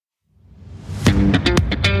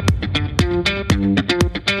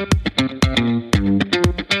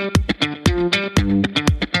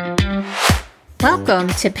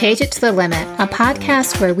to Page It to the Limit, a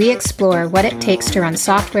podcast where we explore what it takes to run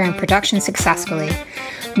software in production successfully.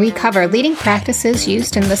 We cover leading practices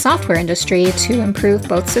used in the software industry to improve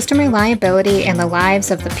both system reliability and the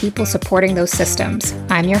lives of the people supporting those systems.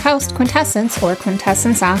 I'm your host, Quintessence, or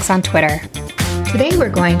QuintessenceOx on Twitter. Today we're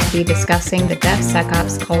going to be discussing the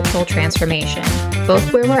DevSecOps cultural transformation,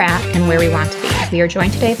 both where we're at and where we want to be. We are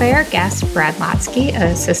joined today by our guest, Brad Lhotsky,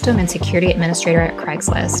 a system and security administrator at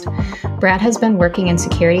Craigslist. Brad has been working in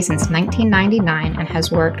security since 1999 and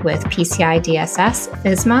has worked with PCI DSS,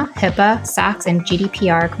 ISMA, HIPAA, SOX, and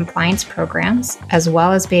GDPR compliance programs, as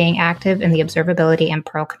well as being active in the observability and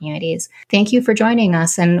Perl communities. Thank you for joining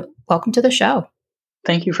us and welcome to the show.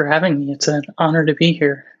 Thank you for having me. It's an honor to be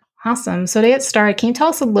here. Awesome. So to get started, can you tell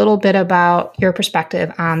us a little bit about your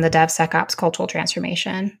perspective on the DevSecOps cultural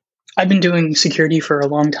transformation? I've been doing security for a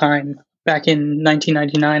long time. Back in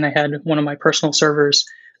 1999, I had one of my personal servers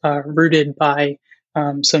rooted by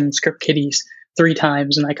some script kiddies 3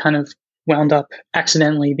 times, and I kind of wound up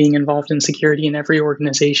accidentally being involved in security in every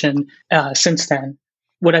organization since then.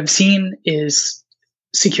 What I've seen is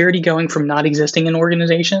security going from not existing in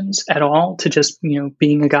organizations at all to just,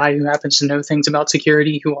 being a guy who happens to know things about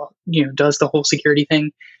security, who, does the whole security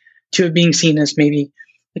thing, to it being seen as maybe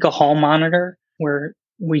like a hall monitor where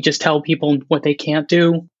we just tell people what they can't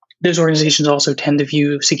do. Those organizations also tend to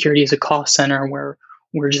view security as a cost center where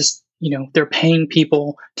we're just, they're paying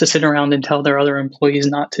people to sit around and tell their other employees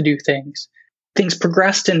not to do things. Things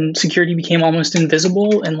progressed and security became almost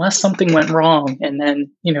invisible unless something went wrong. And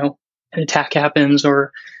then, an attack happens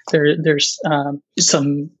or there's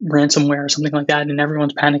some ransomware or something like that, and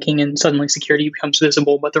everyone's panicking and suddenly security becomes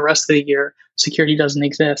visible, but the rest of the year, security doesn't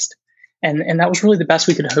exist. And that was really the best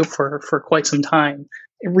we could hope for quite some time.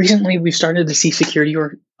 Recently, we've started to see security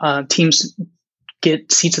teams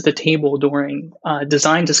get seats at the table during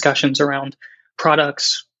design discussions around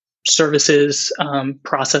products, services,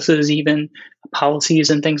 processes, even policies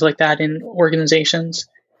and things like that in organizations.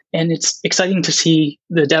 And it's exciting to see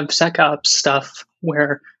the DevSecOps stuff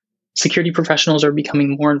where security professionals are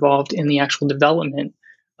becoming more involved in the actual development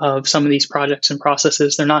of some of these projects and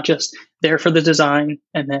processes. They're not just there for the design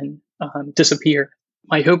and then disappear.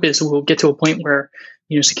 My hope is we'll get to a point where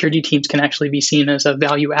security teams can actually be seen as a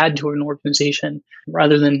value add to an organization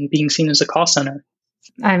rather than being seen as a cost center.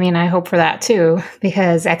 I mean, I hope for that too,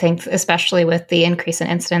 because I think especially with the increase in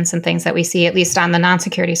incidents and things that we see, at least on the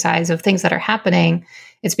non-security sides of things that are happening,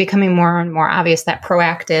 it's becoming more and more obvious that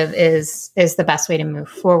proactive is the best way to move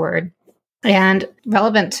forward. And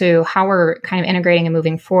relevant to how we're kind of integrating and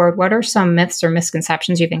moving forward, what are some myths or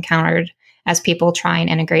misconceptions you've encountered as people try and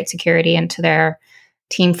integrate security into their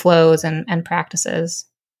team flows and practices?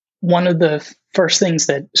 One of the first things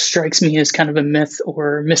that strikes me as kind of a myth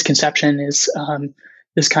or misconception is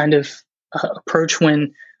this kind of approach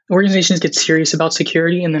when organizations get serious about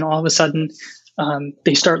security and then all of a sudden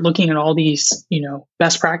they start looking at all these,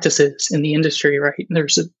 best practices in the industry, right? And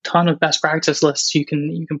there's a ton of best practice lists you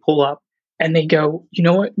can pull up, and they go, you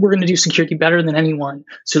know what, we're going to do security better than anyone,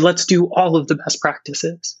 so let's do all of the best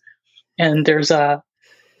practices. And there's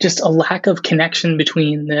just a lack of connection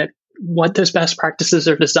between what those best practices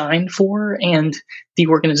are designed for and the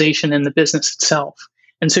organization and the business itself.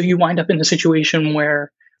 And so you wind up in a situation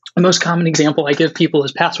where the most common example I give people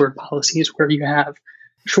is password policies, where you have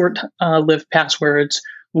short-lived passwords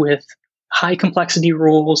with high complexity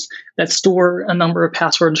rules that store a number of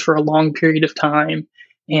passwords for a long period of time,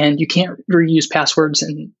 and you can't reuse passwords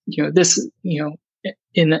in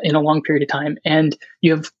a long period of time. And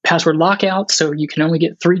you have password lockout, so you can only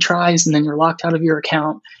get 3 tries, and then you're locked out of your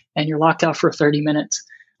account, and you're locked out for 30 minutes.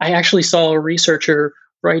 I actually saw a researcher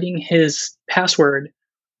writing his password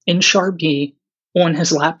in Sharpie on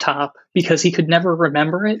his laptop because he could never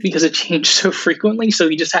remember it because it changed so frequently. So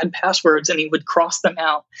he just had passwords and he would cross them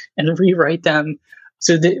out and rewrite them.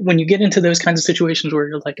 So that when you get into those kinds of situations where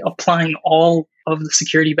you're like applying all of the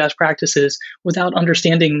security best practices without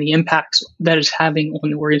understanding the impacts that it's having on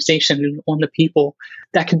the organization and on the people,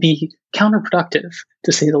 that could be counterproductive,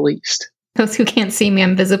 to say the least. Those who can't see me,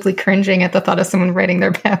 I'm visibly cringing at the thought of someone writing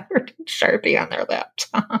their password in Sharpie on their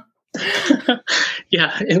laptop.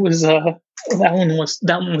 Yeah, it was that one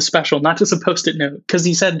was special, not just a Post-it note, because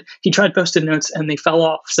he said he tried Post-it notes and they fell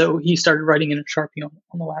off, so he started writing in a Sharpie on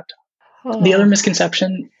the laptop. Oh. The other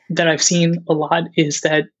misconception that I've seen a lot is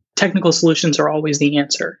that technical solutions are always the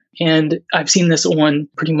answer. And I've seen this on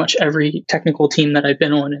pretty much every technical team that I've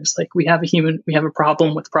been on. Is like, we have a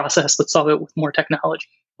problem with process, let's solve it with more technology.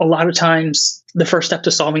 a lot of times the first step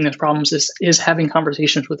to solving those problems is having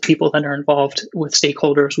conversations with people that are involved, with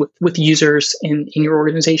stakeholders, with users in your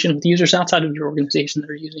organization, with users outside of your organization that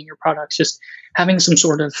are using your products, just having some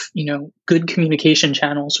sort of, good communication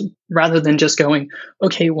channels rather than just going,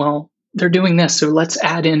 okay, well, they're doing this, so let's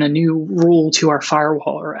add in a new rule to our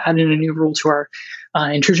firewall or add in a new rule to our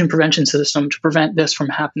intrusion prevention system to prevent this from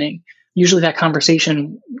happening. Usually that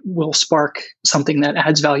conversation will spark something that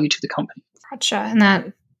adds value to the company. Gotcha. And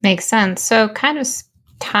that makes sense. So kind of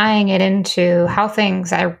tying it into how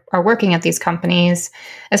things are working at these companies,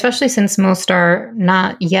 especially since most are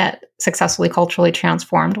not yet successfully culturally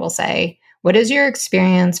transformed, we'll say. What is your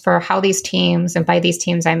experience for how these teams, and by these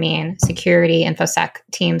teams, I mean security, InfoSec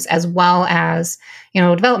teams, as well as,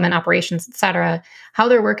 development operations, et cetera, how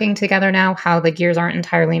they're working together now, how the gears aren't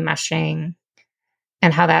entirely meshing,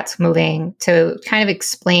 and how that's moving to kind of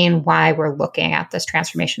explain why we're looking at this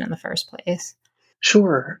transformation in the first place?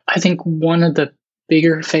 Sure. I think one of the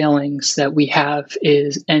bigger failings that we have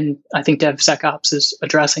is, and I think DevSecOps is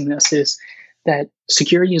addressing this, is that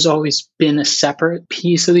security has always been a separate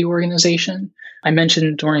piece of the organization. I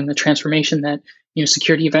mentioned during the transformation that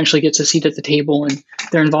security eventually gets a seat at the table and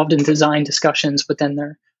they're involved in design discussions, but then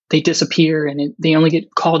they disappear and they only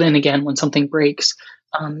get called in again when something breaks.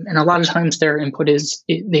 And a lot of times their input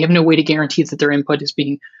they have no way to guarantee that their input is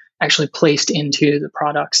being actually placed into the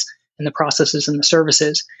products and the processes and the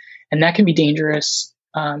services. And that can be dangerous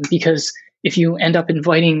because if you end up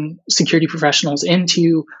inviting security professionals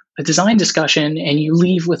into a design discussion and you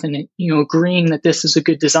leave with agreeing that this is a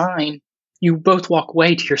good design, you both walk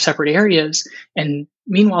away to your separate areas. And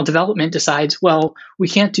meanwhile, development decides, well, we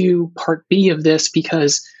can't do part B of this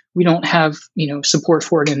because we don't have, support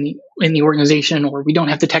for it in the organization, or we don't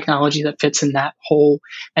have the technology that fits in that hole.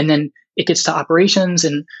 And then it gets to operations,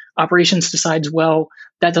 and operations decides, well,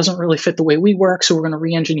 that doesn't really fit the way we work, so we're going to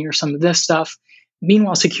re-engineer some of this stuff.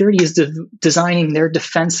 Meanwhile, security is designing their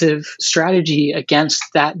defensive strategy against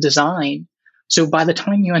that design. So by the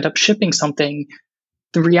time you end up shipping something,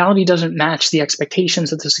 the reality doesn't match the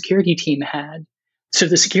expectations that the security team had. So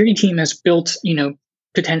the security team has built,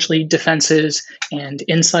 potentially defenses and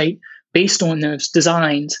insight based on those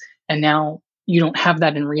designs. And now you don't have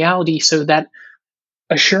that in reality. So that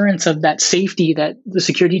assurance of that safety that the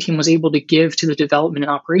security team was able to give to the development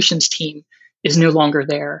and operations team is no longer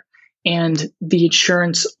there. And the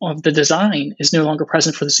assurance of the design is no longer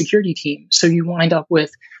present for the security team. So you wind up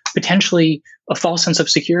with potentially a false sense of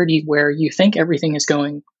security where you think everything is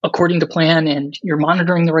going according to plan and you're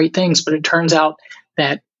monitoring the right things, but it turns out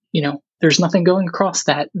that, there's nothing going across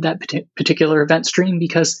that particular event stream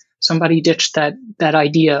because somebody ditched that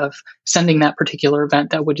idea of sending that particular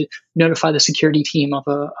event that would notify the security team of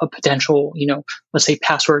a potential, let's say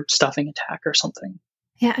password stuffing attack or something.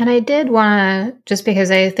 Yeah, and I did want to, just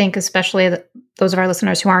because I think especially those of our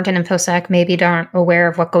listeners who aren't in InfoSec maybe aren't aware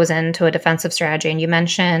of what goes into a defensive strategy. And you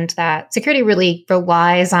mentioned that security really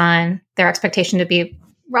relies on their expectation to be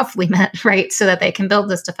roughly met, right? So that they can build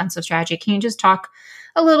this defensive strategy. Can you just talk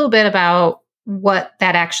a little bit about what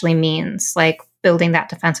that actually means, like building that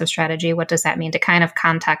defensive strategy? What does that mean to kind of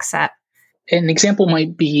context set? An example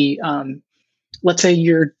might be, let's say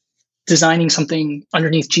you're designing something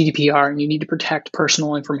underneath GDPR and you need to protect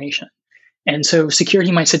personal information. And so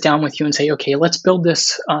security might sit down with you and say, okay, let's build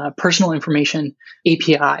this personal information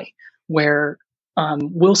API where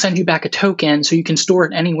we'll send you back a token so you can store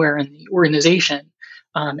it anywhere in the organization.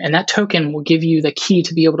 And that token will give you the key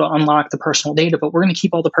to be able to unlock the personal data, but we're going to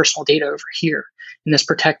keep all the personal data over here in this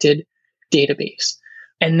protected database.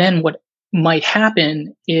 And then what might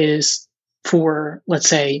happen is, for, let's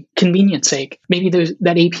say, convenience sake, maybe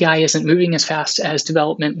that API isn't moving as fast as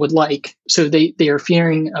development would like. So they are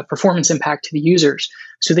fearing a performance impact to the users.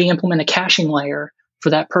 So they implement a caching layer for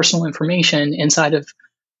that personal information inside of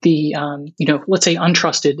the, let's say,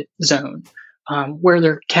 untrusted zone, where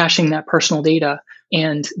they're caching that personal data.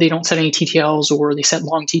 And they don't set any TTLs, or they set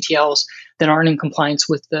long TTLs that aren't in compliance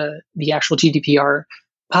with the actual GDPR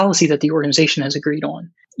policy that the organization has agreed on.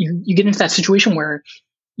 You get into that situation where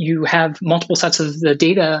you have multiple sets of the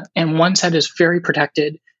data, and one set is very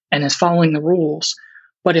protected and is following the rules.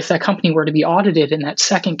 But if that company were to be audited and that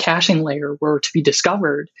second caching layer were to be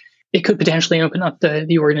discovered, it could potentially open up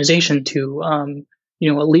the organization to a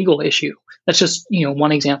legal issue. That's just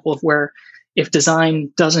one example of where, if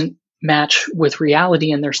design doesn't match with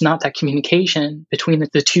reality and there's not that communication between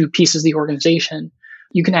the two pieces of the organization,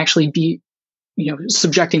 you can actually be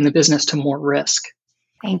subjecting the business to more risk.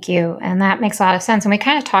 Thank you. And that makes a lot of sense. And we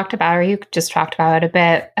kind of talked about, or you just talked about it a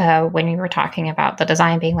bit when you were talking about the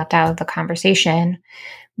design being left out of the conversation.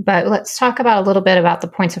 But let's talk about a little bit about the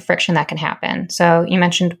points of friction that can happen. So you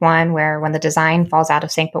mentioned one where when the design falls out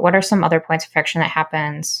of sync, but what are some other points of friction that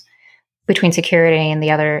happens between security and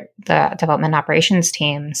the development operations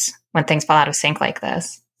teams when things fall out of sync like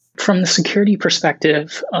this? From the security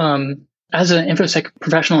perspective, as an InfoSec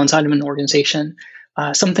professional inside of an organization,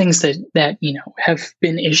 some things that have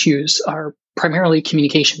been issues are primarily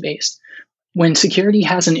communication based. When security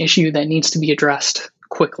has an issue that needs to be addressed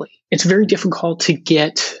quickly, it's very difficult to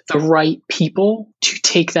get the right people to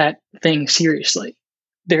take that thing seriously.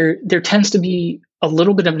 There tends to be a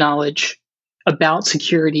little bit of knowledge about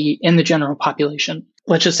security in the general population.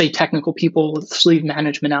 Let's just say technical people, let's leave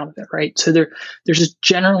management out of it, right? So there's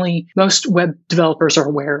generally, most web developers are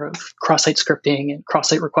aware of cross-site scripting and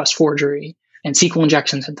cross-site request forgery and SQL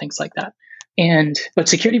injections and things like that. But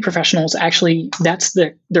security professionals, actually, that's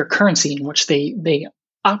their currency in which they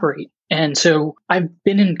operate. And so I've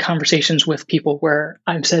been in conversations with people where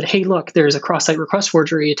I've said, hey, look, there's a cross-site request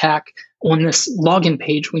forgery attack on this login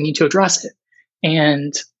page. We need to address it.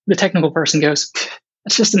 And the technical person goes,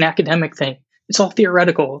 it's just an academic thing. It's all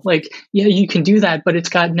theoretical. Like, yeah, you can do that, but it's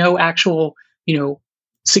got no actual,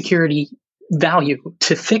 security value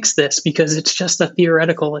to fix this because it's just a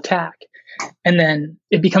theoretical attack. And then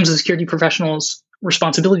it becomes a security professional's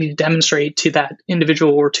responsibility to demonstrate to that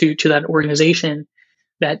individual or to that organization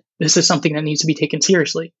that this is something that needs to be taken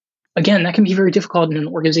seriously. Again, that can be very difficult in an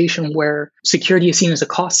organization where security is seen as a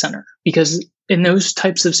cost center, because in those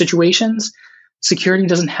types of situations, security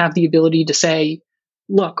doesn't have the ability to say,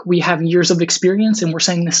 look, we have years of experience and we're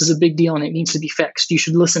saying this is a big deal and it needs to be fixed. You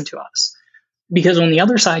should listen to us. Because on the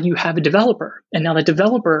other side, you have a developer. And now the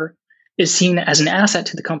developer is seen as an asset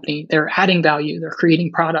to the company. They're adding value. They're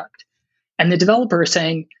creating product. And the developer is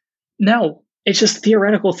saying, no, it's just a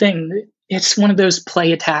theoretical thing. It's one of those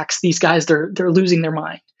play attacks. These guys, they're losing their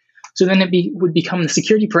mind. So then it would become the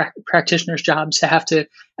security practitioner's jobs to have to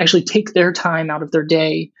actually take their time out of their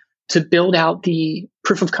day to build out the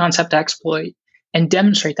proof of concept exploit and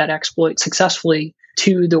demonstrate that exploit successfully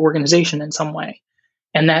to the organization in some way.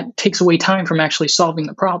 And that takes away time from actually solving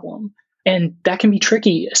the problem. And that can be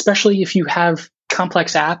tricky, especially if you have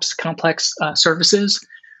complex apps, complex services,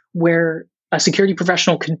 where a security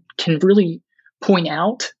professional can really point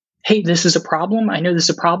out, hey, this is a problem. I know this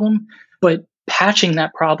is a problem, but patching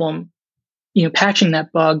that problem, patching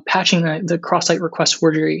that bug, patching the cross-site request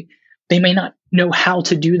forgery, they may not know how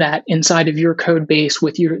to do that inside of your code base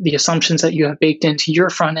with the assumptions that you have baked into your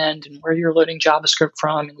front end and where you're loading JavaScript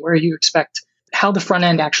from and where you expect how the front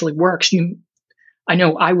end actually works. I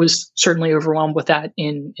know I was certainly overwhelmed with that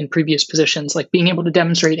in previous positions, like being able to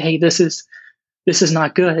demonstrate, hey, this is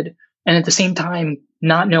not good. And at the same time,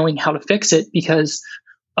 not knowing how to fix it because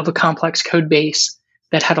of a complex code base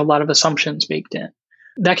that had a lot of assumptions baked in.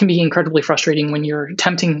 That can be incredibly frustrating when you're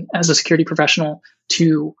attempting as a security professional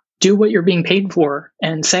to do what you're being paid for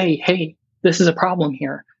and say, hey, this is a problem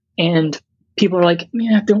here. And people are like,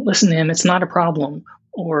 yeah, don't listen to him. It's not a problem.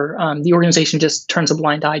 Or the organization just turns a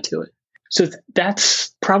blind eye to it. So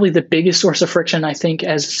that's probably the biggest source of friction, I think,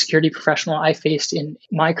 as a security professional I faced in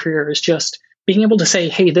my career, is just being able to say,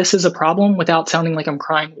 hey, this is a problem without sounding like I'm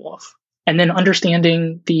crying wolf. And then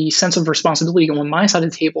understanding the sense of responsibility on my side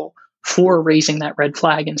of the table for raising that red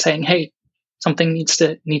flag and saying, hey, something needs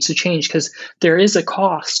to change, because there is a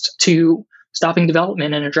cost to stopping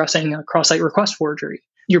development and addressing a cross-site request forgery.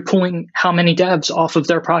 You're pulling how many devs off of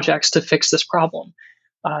their projects to fix this problem.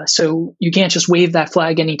 So you can't just wave that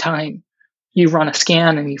flag anytime you run a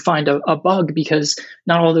scan and you find a bug, because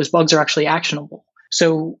not all those bugs are actually actionable.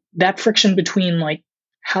 So that friction between, like,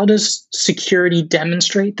 how does security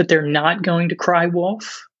demonstrate that they're not going to cry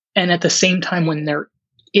wolf? And at the same time, when there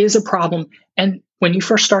is a problem, and when you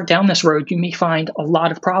first start down this road, you may find a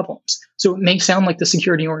lot of problems. So it may sound like the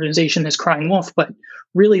security organization is crying wolf, but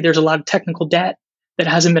really there's a lot of technical debt that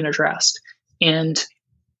hasn't been addressed. And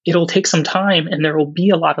it'll take some time and there will be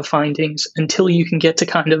a lot of findings until you can get to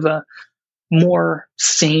kind of a more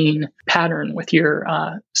sane pattern with your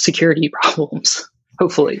security problems,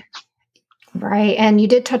 hopefully. Right. And you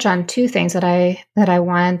did touch on two things that I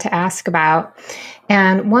wanted to ask about.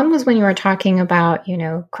 And one was when you were talking about,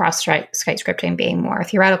 cross-site scripting being more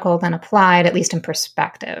theoretical than applied, at least in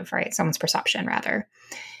perspective, right? Someone's perception, rather.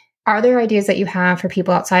 Are there ideas that you have for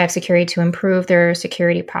people outside of security to improve their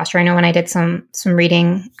security posture? I know when I did some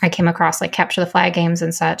reading, I came across like capture the flag games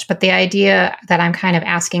and such. But the idea that I'm kind of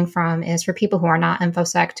asking from is for people who are not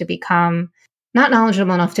InfoSec to become not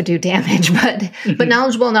knowledgeable enough to do damage, but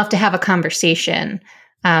knowledgeable enough to have a conversation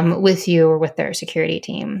with you or with their security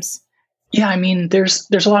teams. Yeah, I mean, there's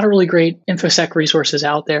a lot of really great InfoSec resources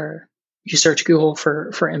out there. You search Google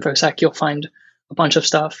for InfoSec, you'll find a bunch of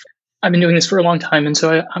stuff. I've been doing this for a long time, and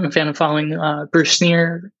so I'm a fan of following Bruce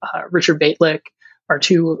Sneer, Richard Baitlick are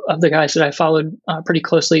two of the guys that I followed pretty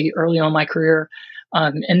closely early on in my career,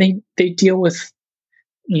 and they deal with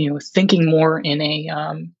thinking more in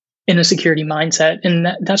a security mindset, and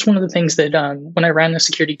that's one of the things that when I ran the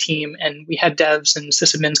security team and we had devs and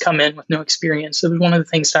sysadmins come in with no experience, it was one of the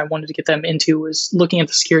things that I wanted to get them into was looking at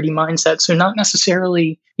the security mindset. So not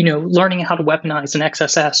necessarily learning how to weaponize an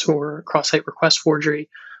XSS or cross-site request forgery,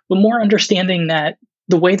 but more understanding that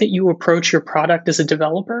the way that you approach your product as a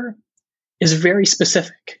developer is very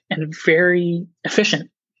specific and very efficient.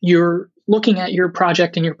 You're looking at your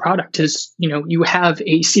project and your product as, you have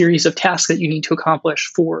a series of tasks that you need to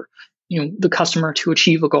accomplish for, the customer to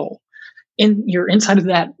achieve a goal. And you're inside of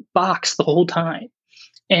that box the whole time.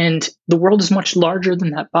 And the world is much larger than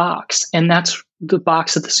that box. And that's the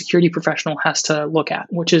box that the security professional has to look at,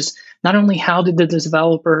 which is not only how did the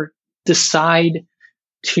developer decide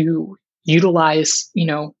to utilize,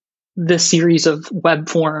 this series of web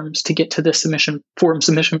forms to get to the form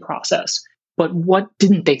submission process, but what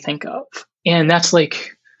didn't they think of? And that's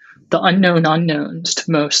like the unknown unknowns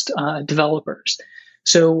to most developers.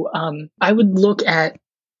 So I would look at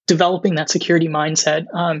developing that security mindset.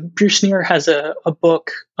 Bruce Sneer has a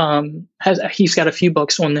book. He's got a few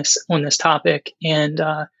books on this topic, and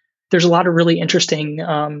there's a lot of really interesting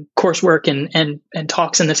coursework and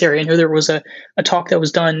talks in this area. I know there was a talk that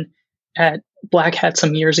was done at Black Hat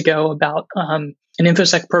some years ago about an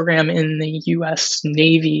InfoSec program in the U.S.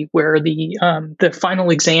 Navy where the final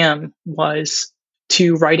exam was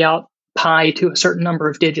to write out pi to a certain number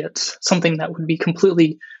of digits, something that would be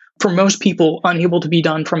completely, for most people, unable to be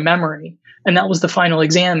done from memory. And that was the final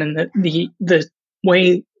exam. And the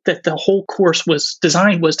way that the whole course was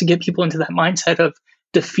designed was to get people into that mindset of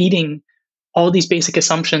defeating all these basic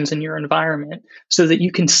assumptions in your environment so that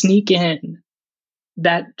you can sneak in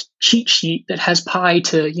that cheat sheet that has pi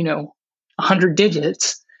to 100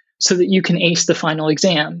 digits so that you can ace the final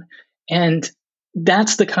exam. And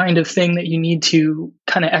that's the kind of thing that you need to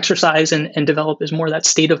kind of exercise and develop, is more that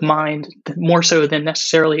state of mind, more so than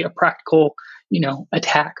necessarily a practical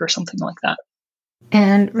attack or something like that.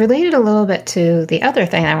 And related a little bit to the other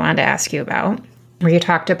thing I wanted to ask you about, where you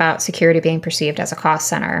talked about security being perceived as a cost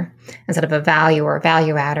center instead of a value or a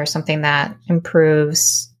value add or something that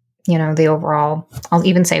improves the overall, I'll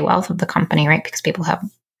even say wealth of the company, right? Because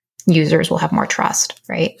users will have more trust,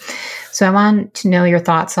 right? So I want to know your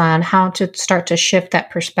thoughts on how to start to shift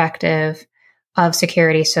that perspective of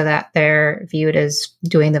security so that they're viewed as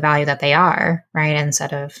doing the value that they are, right?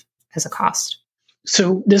 Instead of as a cost.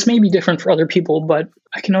 So this may be different for other people, but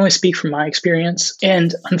I can only speak from my experience.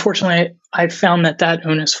 And unfortunately, I've found that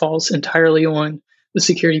onus falls entirely on the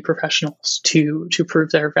security professionals to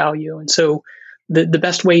prove their value. And so the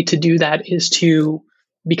best way to do that is to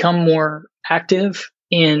become more active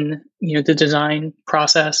in the design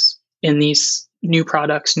process in these new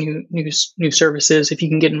products, new services. If you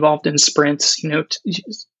can get involved in sprints,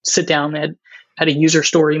 sit down at a user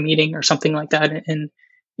story meeting or something like that in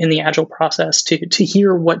the agile process to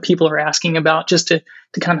hear what people are asking about, just to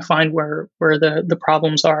kind of find where the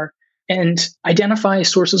problems are and identify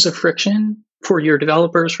sources of friction for your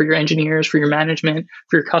developers, for your engineers, for your management,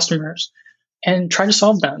 for your customers, and try to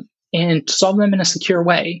solve them in a secure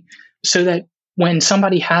way so that when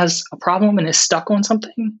somebody has a problem and is stuck on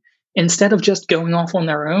something, instead of just going off on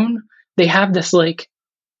their own, they have this like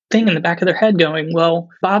thing in the back of their head going, well,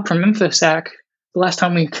 Bob from InfoSec, the last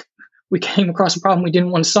time we came across a problem we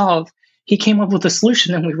didn't want to solve, he came up with a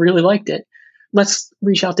solution and we really liked it. Let's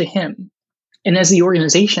reach out to him. And as the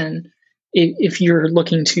organization, if you're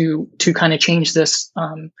looking to kind of change this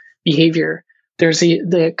behavior, there's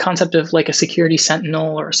the concept of like a security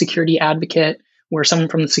sentinel or a security advocate, where someone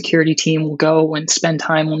from the security team will go and spend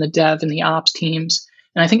time on the dev and the ops teams.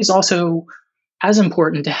 And I think it's also as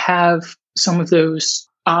important to have some of those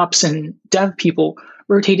ops and dev people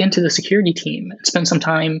rotate into the security team and spend some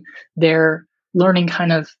time there learning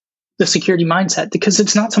kind of the security mindset, because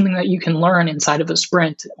it's not something that you can learn inside of a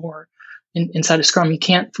sprint or inside of Scrum. You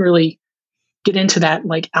can't really get into that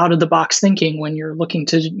like out of the box thinking when you're looking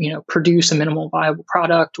to produce a minimal viable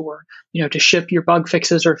product or to ship your bug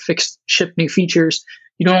fixes or ship new features.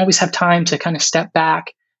 You don't always have time to kind of step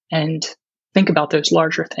back and think about those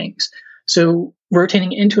larger things. So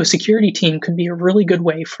rotating into a security team could be a really good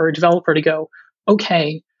way for a developer to go,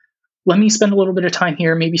 okay, let me spend a little bit of time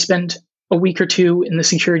here, maybe spend a week or two in the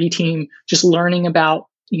security team just learning about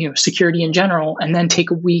security in general, and then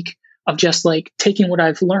take a week of just like taking what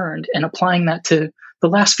I've learned and applying that to the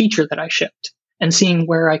last feature that I shipped and seeing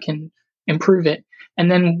where I can improve it. And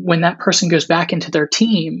then when that person goes back into their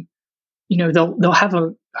team, they'll have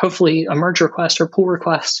hopefully a merge request or pull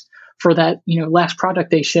request for that, last product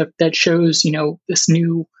they ship that shows, this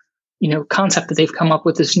new, concept that they've come up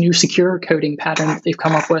with, this new secure coding pattern that they've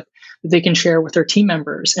come up with that they can share with their team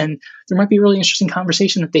members. And there might be a really interesting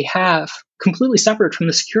conversation that they have completely separate from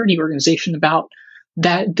the security organization about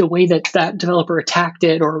the way that developer attacked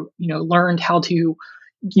it, or, learned how to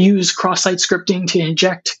use cross-site scripting to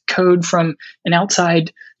inject code from an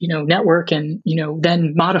outside, network and,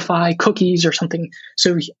 then modify cookies or something.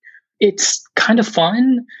 So it's kind of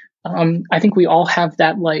fun. I think we all have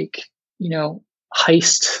that,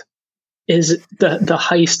 heist is the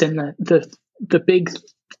heist, and the big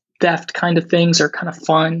theft kind of things are kind of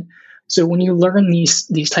fun. So when you learn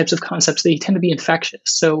these types of concepts, they tend to be infectious.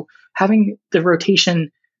 So having the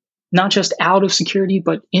rotation not just out of security,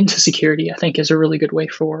 but into security, I think is a really good way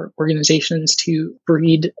for organizations to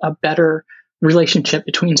breed a better relationship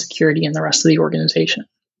between security and the rest of the organization.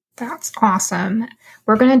 That's awesome.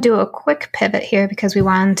 We're going to do a quick pivot here because we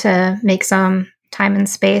wanted to make some time and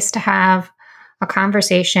space to have a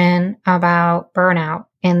conversation about burnout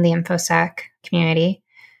in the InfoSec community.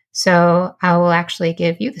 So I will actually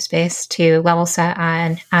give you the space to level set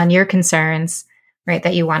on your concerns, right,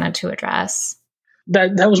 that you wanted to address.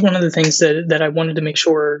 That was one of the things that I wanted to make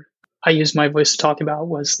sure I used my voice to talk about,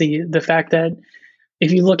 was the fact that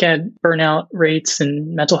if you look at burnout rates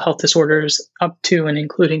and mental health disorders up to and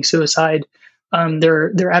including suicide,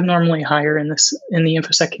 they're abnormally higher in the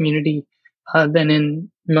InfoSec community than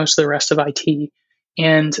in most of the rest of IT.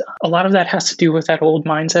 And a lot of that has to do with that old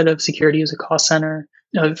mindset of security as a cost center,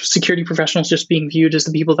 of security professionals just being viewed as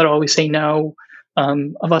the people that always say no,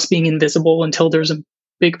 of us being invisible until there's a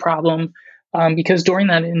big problem. Because during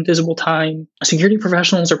that invisible time, security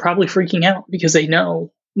professionals are probably freaking out because they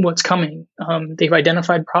know what's coming. They've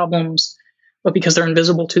identified problems, but because they're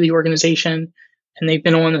invisible to the organization and they've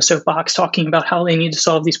been on the soapbox talking about how they need to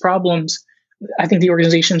solve these problems, I think the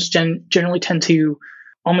organizations generally tend to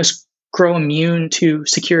almost grow immune to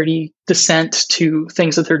security dissent to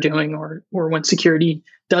things that they're doing, or when security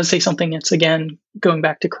does say something, it's again going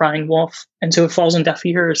back to crying wolf. And so it falls on deaf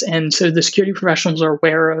ears. And so the security professionals are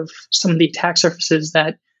aware of some of the attack surfaces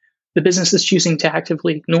that the business is choosing to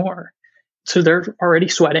actively ignore. So they're already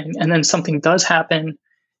sweating, and then something does happen.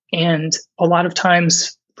 And a lot of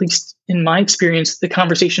times, at least in my experience, the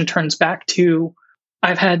conversation turns back to,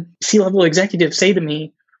 I've had C-level executives say to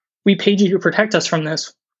me, "We paid you to protect us from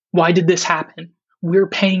this. Why did this happen? We're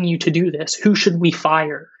paying you to do this. Who should we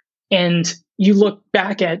fire?" And you look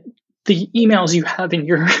back at the emails you have in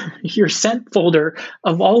your sent folder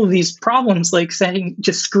of all of these problems, like saying,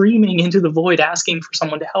 just screaming into the void, asking for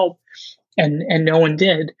someone to help, and no one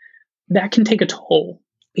did. That can take a toll.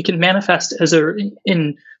 It can manifest as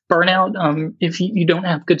in burnout. If you don't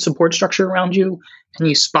have good support structure around you and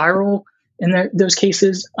you spiral in those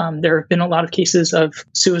cases, there have been a lot of cases of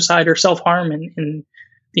suicide or self-harm in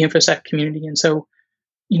the InfoSec community. And so,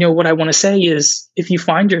 what I want to say is, if you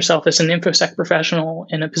find yourself as an InfoSec professional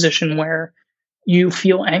in a position where you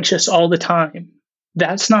feel anxious all the time,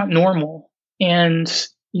 that's not normal. And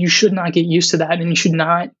you should not get used to that. And you should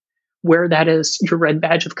not wear that as your red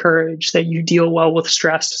badge of courage, that you deal well with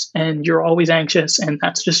stress and you're always anxious and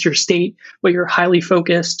that's just your state, but you're highly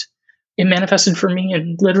focused. It manifested for me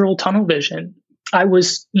in literal tunnel vision. I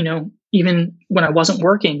was, even when I wasn't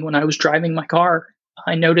working, when I was driving my car,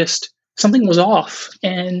 I noticed something was off.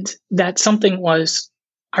 And that something was,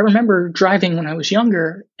 I remember driving when I was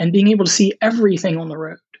younger and being able to see everything on the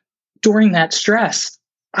road. During that stress,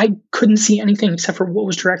 I couldn't see anything except for what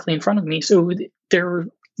was directly in front of me. So there were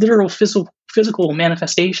literal physical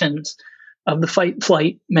manifestations of the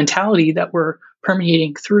fight-flight mentality that were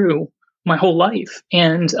permeating through my whole life.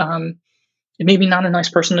 And it made me not a nice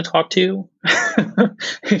person to talk to.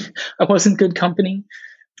 I wasn't good company.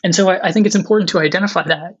 And so I think it's important to identify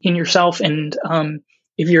that in yourself, and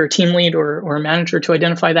if you're a team lead or a manager, to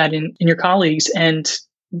identify that in your colleagues and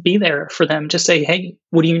be there for them. Just say, hey,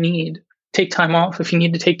 what do you need? Take time off if you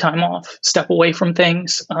need to take time off. Step away from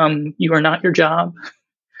things. You are not your job.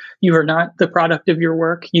 You are not the product of your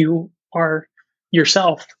work. You are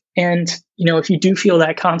yourself. And, if you do feel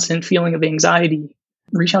that constant feeling of anxiety,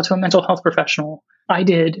 reach out to a mental health professional. I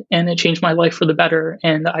did, and it changed my life for the better.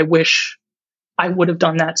 And I wish I would have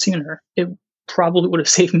done that sooner. It probably would have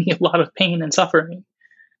saved me a lot of pain and suffering.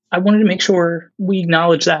 I wanted to make sure we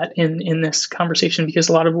acknowledge that in this conversation, because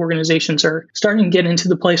a lot of organizations are starting to get into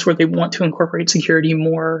the place where they want to incorporate security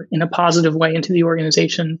more in a positive way into the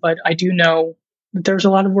organization. But I do know that there's a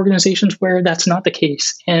lot of organizations where that's not the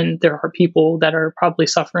case. And there are people that are probably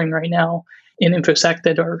suffering right now in InfoSec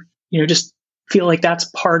that are, just feel like that's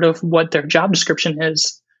part of what their job description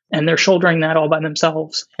is, and they're shouldering that all by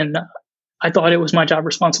themselves. And I thought it was my job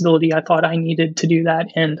responsibility. I thought I needed to do that.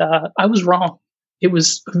 And I was wrong. It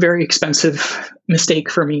was a very expensive mistake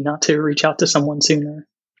for me not to reach out to someone sooner.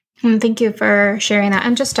 Thank you for sharing that.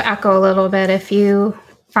 And just to echo a little bit, if you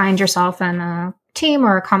find yourself in a team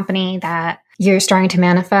or a company that you're starting to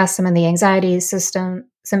manifest some of the anxiety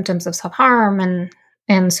symptoms of self-harm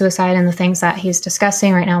and suicide and the things that he's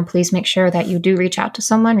discussing right now, please make sure that you do reach out to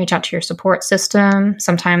someone, reach out to your support system.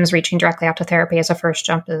 Sometimes reaching directly out to therapy as a first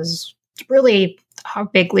jump is really a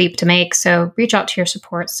big leap to make. So reach out to your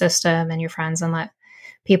support system and your friends and let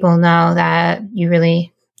people know that you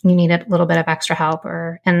need a little bit of extra help.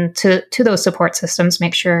 And to those support systems,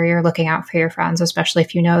 make sure you're looking out for your friends, especially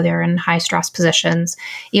if you know they're in high stress positions,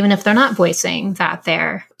 even if they're not voicing that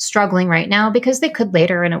they're struggling right now, because they could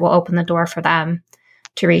later, and it will open the door for them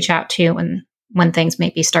to reach out to you when things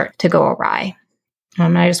maybe start to go awry.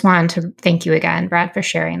 I just wanted to thank you again, Brad, for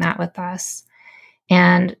sharing that with us.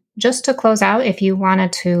 And just to close out, if you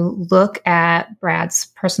wanted to look at Brad's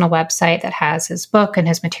personal website that has his book and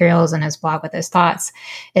his materials and his blog with his thoughts,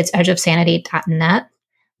 it's edgeofsanity.net.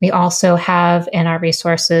 We also have in our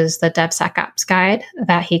resources the DevSecOps guide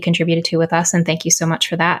that he contributed to with us, and thank you so much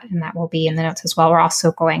for that. And that will be in the notes as well. We're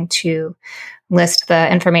also going to list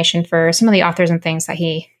the information for some of the authors and things that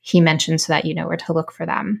he mentioned so that you know where to look for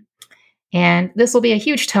them. And this will be a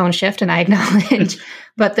huge tone shift, and I acknowledge,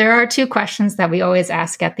 but there are 2 questions that we always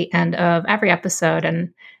ask at the end of every episode.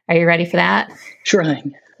 And are you ready for that? Sure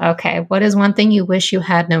thing. Okay. What is one thing you wish you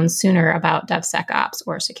had known sooner about DevSecOps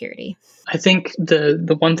or security? I think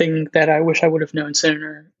the one thing that I wish I would have known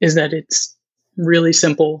sooner is that it's really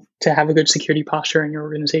simple to have a good security posture in your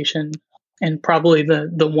organization. And probably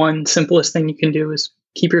the one simplest thing you can do is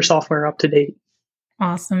keep your software up to date.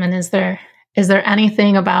 Awesome. And is there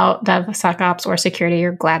anything about DevSecOps or security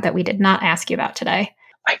you're glad that we did not ask you about today?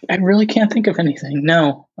 I really can't think of anything.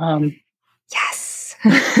 No. Yes.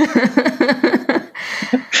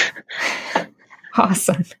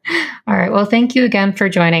 Awesome. All right. Well, thank you again for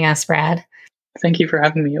joining us, Brad. Thank you for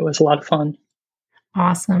having me. It was a lot of fun.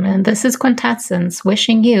 Awesome. And this is Quintessence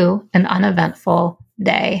wishing you an uneventful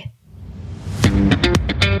day.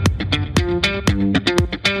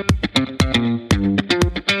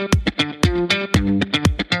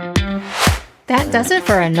 That does it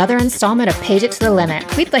for another installment of Page It to the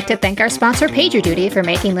Limit. We'd like to thank our sponsor, PagerDuty, for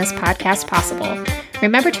making this podcast possible.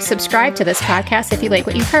 Remember to subscribe to this podcast if you like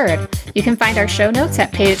what you've heard. You can find our show notes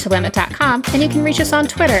at pageittolimit.com, and you can reach us on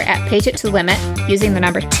Twitter at PageItToLimit using the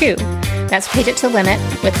number 2. That's Page It to Limit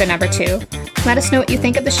with the number 2. Let us know what you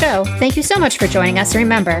think of the show. Thank you so much for joining us.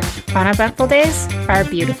 Remember, uneventful days are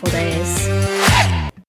beautiful days.